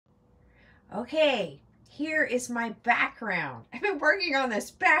Okay, here is my background. I've been working on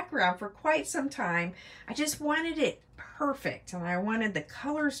this background for quite some time. I just wanted it perfect, and I wanted the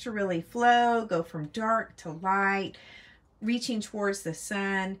colors to really flow, go from dark to light, reaching towards the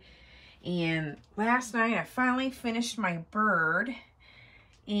sun. And last night I finally finished my bird.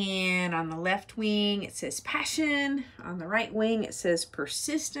 And on the left wing it says passion, on the right wing it says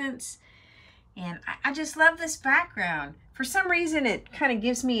persistence. And I just love this background. For some reason it kind of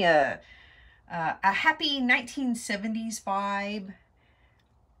gives me a happy 1970s vibe.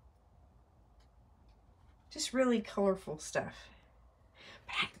 Just really colorful stuff.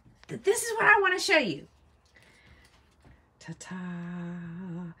 But this is what I want to show you.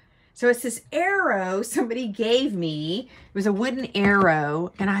 Ta-ta. So it's this arrow somebody gave me. It was a wooden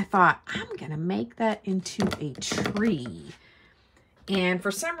arrow, and I thought, I'm gonna make that into a tree. And for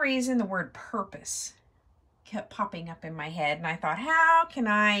some reason, the word purpose kept popping up in my head, and I thought, how can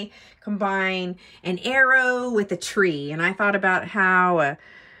I combine an arrow with a tree? And I thought about how,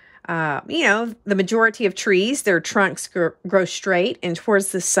 you know, the majority of trees, their trunks grow straight and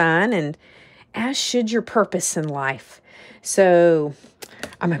towards the sun, and as should your purpose in life. So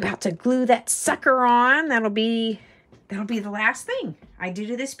I'm about to glue that sucker on. That'll be the last thing I do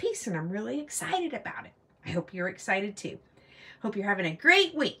to this piece, and I'm really excited about it. I hope you're excited too. Hope you're having a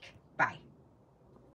great week. Bye.